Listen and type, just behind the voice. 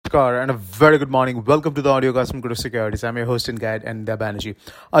Namaskar and a very good morning. Welcome to the audio cast from Kudu Securities. I'm your host and guide, Anindya Banerjee.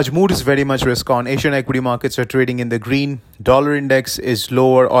 Our mood is very much risk on. Asian equity markets are trading in the green. Dollar index is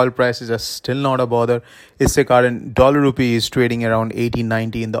lower. Oil prices are still not a bother. Its current dollar rupee is trading around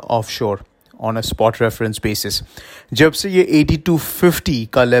 80-90 in the offshore on a spot reference basis. जब से ये 8250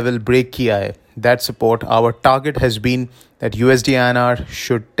 का level break किया है, that support, our target has been that USD INR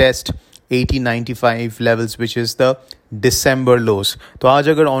should test 80-95 levels, which is the December lows. तो आज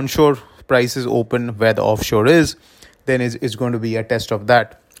अगर onshore prices open where the offshore is, then it's going to be a test of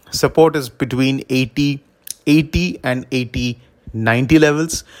that. Support is between 80 and 80-90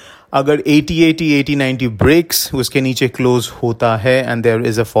 levels. अगर 80-90 breaks, उसके नीचे close होता है and there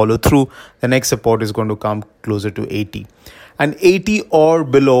is a follow through, the next support is going to come closer to 80. And 80 or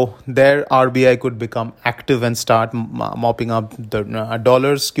below, there RBI could become active and start mopping up the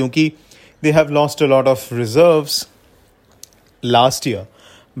dollars क्योंकि they have lost a lot of reserves last year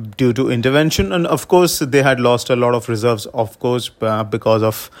due to intervention, and of course they had lost a lot of reserves because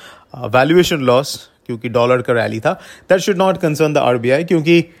of valuation loss क्योंकि dollar का rally था. That should not concern the RBI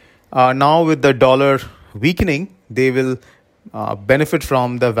क्योंकि now with the dollar weakening they will benefit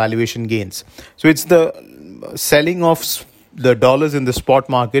from the valuation gains. So it's the selling of the dollars in the spot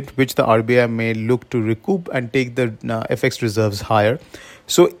market which the RBI may look to recoup and take the FX reserves higher.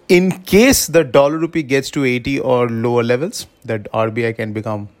 So in case the dollar rupee gets to 80 or lower levels, that RBI can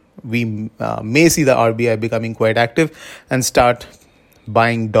become, we may see the RBI becoming quite active and start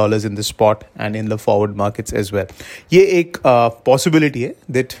buying dollars in the spot and in the forward markets as well. ये एक possibility है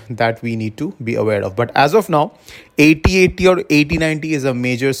that we need to be aware of. But as of now, 80-80 or 80-90 is a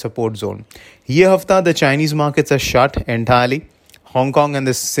major support zone. ये हफ्ता the Chinese markets are shut entirely. Hong Kong and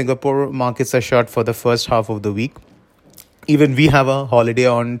the Singapore markets are shut for the first half of the week. Even we have a holiday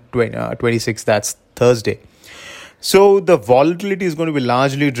on 26th, that's Thursday. So the volatility is going to be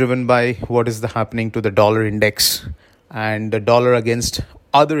largely driven by what is happening to the dollar index and the dollar against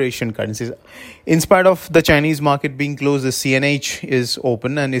other Asian currencies. In spite of the Chinese market being closed, the CNH is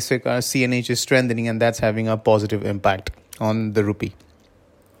open and CNH is strengthening, and that's having a positive impact on the rupee.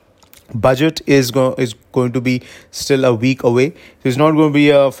 Budget is going to be still a week away. So it's not going to be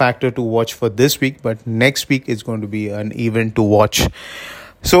a factor to watch for this week, but next week is going to be an event to watch.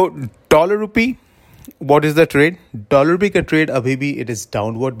 So dollar rupee, what is the trade? Dollar rupee ka trade abhi bhi it is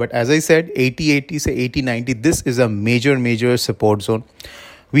downward, but as I said, 80-80 se 80-90, this is a major support zone.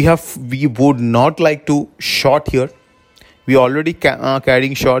 We would not like to short here. We already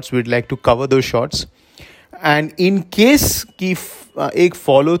carrying shorts. We'd like to cover those shorts. And in case की एक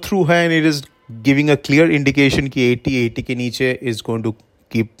follow through है and it is giving a clear indication कि 80 के नीचे is going to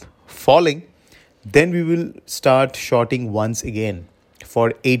keep falling, then we will start shorting once again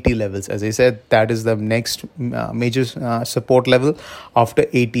for 80 levels. As I said, that is the next major support level after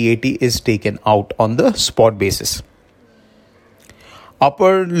 80 is taken out on the spot basis.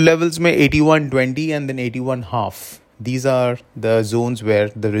 Upper levels में 81.20 and then 81.5. These are the zones where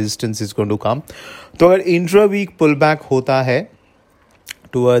the resistance is going to come. तो अगर intra-week pullback होता है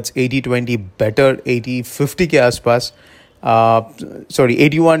towards 80-20 better 80-50 के आसपास,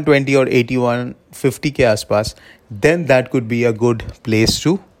 81-20 or 81-50 के आसपास, then that could be a good place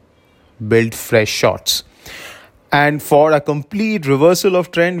to build fresh shorts. And for a complete reversal of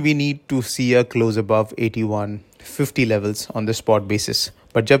trend, we need to see a close above 81-50 levels on the spot basis.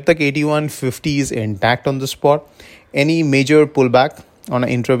 But जब तक 81-50 is intact on the spot, any major pullback on an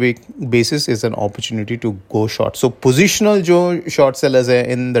intra-week basis is an opportunity to go short. So positional jo short sellers hai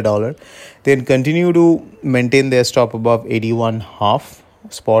in the dollar, then continue to maintain their stop above 81.5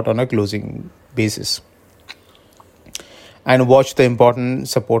 spot on a closing basis. And watch the important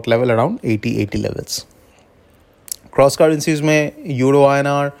support level around 80 levels. Cross currencies mein Euro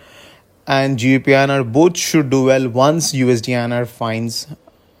INR and GBP INR both should do well once USD INR finds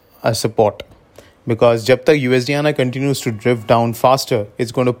a support. Because जब तक USD INR continues to drift down faster,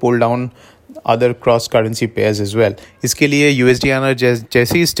 it's going to pull down other cross currency pairs as well. इसके लिए USD INR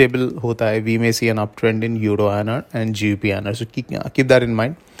जैसे ही stable होता है, we may see an uptrend in Euro INR and GBP INR. So keep that in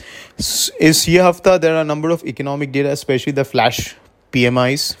mind. इस ये हफ्ता there are a number of economic data, especially the flash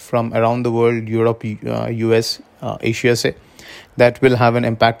PMIs from around the world, Europe, US, Asia से, that will have an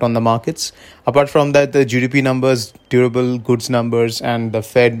impact on the markets. Apart from that, the GDP numbers, durable goods numbers, and the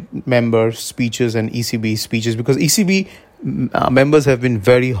Fed member speeches and ECB speeches, because ECB members have been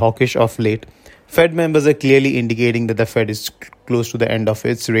very hawkish of late. Fed members are clearly indicating that the Fed is close to the end of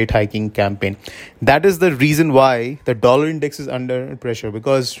its rate hiking campaign. That is the reason why the dollar index is under pressure,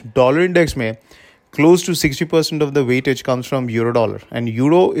 because dollar index में close to 60% of the weightage comes from euro dollar, and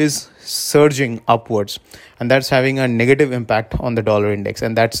euro is surging upwards, and that's having a negative impact on the dollar index,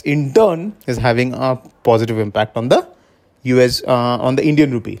 and that's in turn is having a positive impact on the on the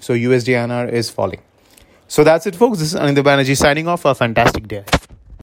Indian rupee. So USD INR is falling. So that's it, folks. This is Anindya Banerjee signing off. A fantastic day.